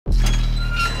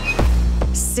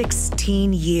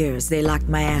16 years they locked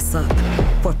my ass up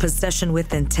for possession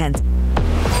with intent.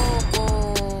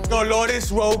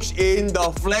 Dolores Roach in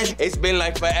the flesh. It's been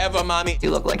like forever, mommy. You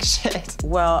look like shit.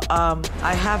 Well,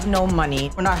 I have no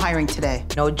money, We're not hiring today.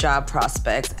 no job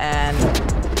prospects, and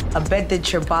I bet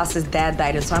that your boss's dad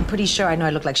died, so I'm pretty sure I know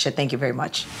I look like shit. Thank you very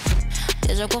much.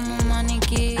 I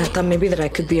thought maybe that I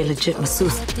could be a legit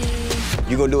masseuse.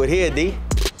 You gonna do it here, D?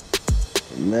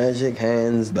 Magic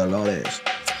hands, Dolores.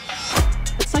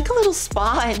 It's like a little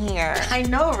spa in here. I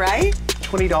know, right?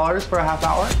 $20 for a half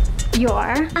hour?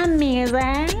 You're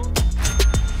amazing.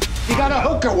 You got a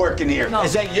hooker working here. No.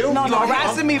 Is that you? No, You no,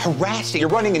 harassing me? Harassing? You're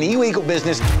running an illegal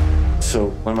business. So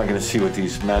when am I gonna see what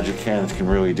these magic hands can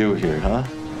really do here, huh?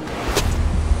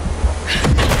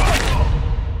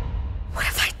 What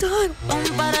have I done?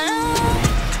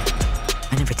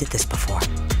 I never did this before.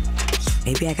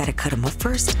 Maybe I gotta cut him up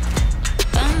first?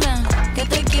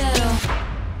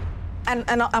 And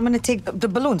I'm gonna take the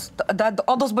balloons,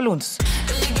 all those balloons.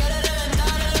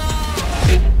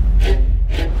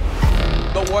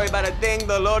 Don't worry about a thing,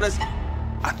 Dolores.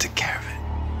 I took care of it.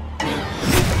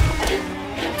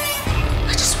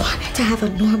 I just wanted to have a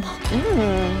normal,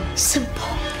 simple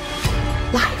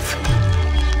life.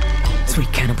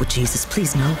 Sweet cannibal Jesus,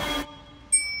 please no.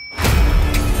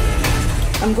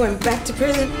 I'm going back to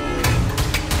prison.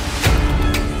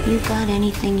 You got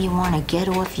anything you want to get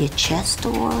off your chest,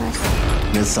 Dolores?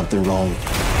 There's something wrong.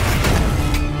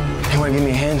 You wanna give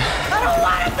me a hand? I don't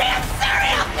want to be a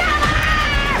serial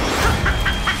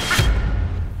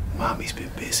killer! Mommy's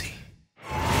been busy.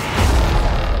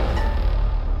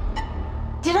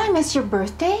 Did I miss your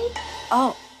birthday?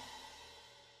 Oh.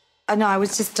 No, I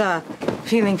was just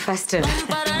feeling festive.